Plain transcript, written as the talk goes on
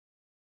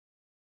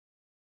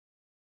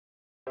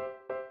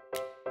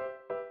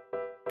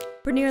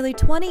For nearly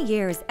 20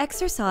 years,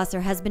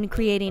 ExerSaucer has been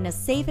creating a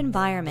safe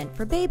environment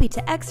for baby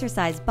to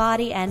exercise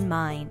body and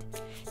mind.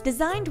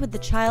 Designed with the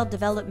Child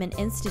Development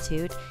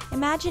Institute,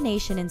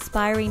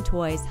 imagination-inspiring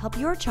toys help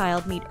your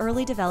child meet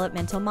early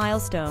developmental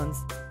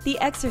milestones. The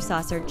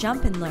ExerSaucer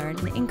Jump Learn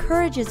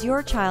encourages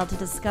your child to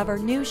discover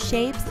new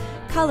shapes,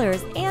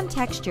 colors, and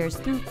textures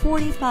through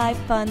 45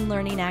 fun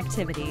learning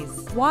activities.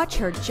 Watch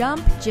her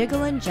jump,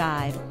 jiggle, and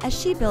jive as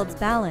she builds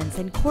balance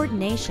and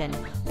coordination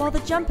while the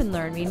Jump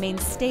Learn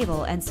remains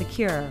stable and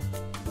secure.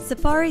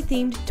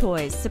 Safari-themed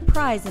toys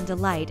surprise and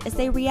delight as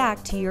they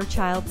react to your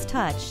child's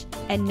touch,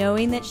 and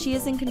knowing that she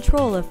is in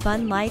control of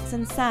fun lights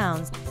and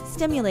sounds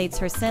stimulates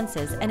her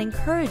senses and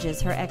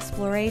encourages her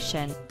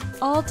exploration.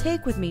 All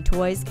Take With Me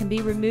toys can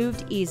be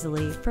removed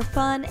easily for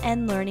fun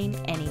and learning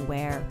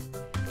anywhere.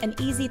 An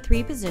easy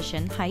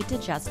 3-position height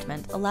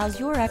adjustment allows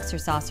your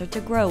ExerSaucer to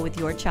grow with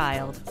your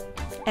child.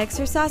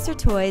 ExerSaucer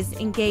toys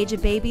engage a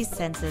baby's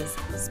senses,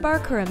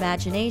 spark her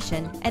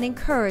imagination, and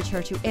encourage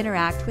her to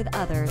interact with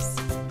others.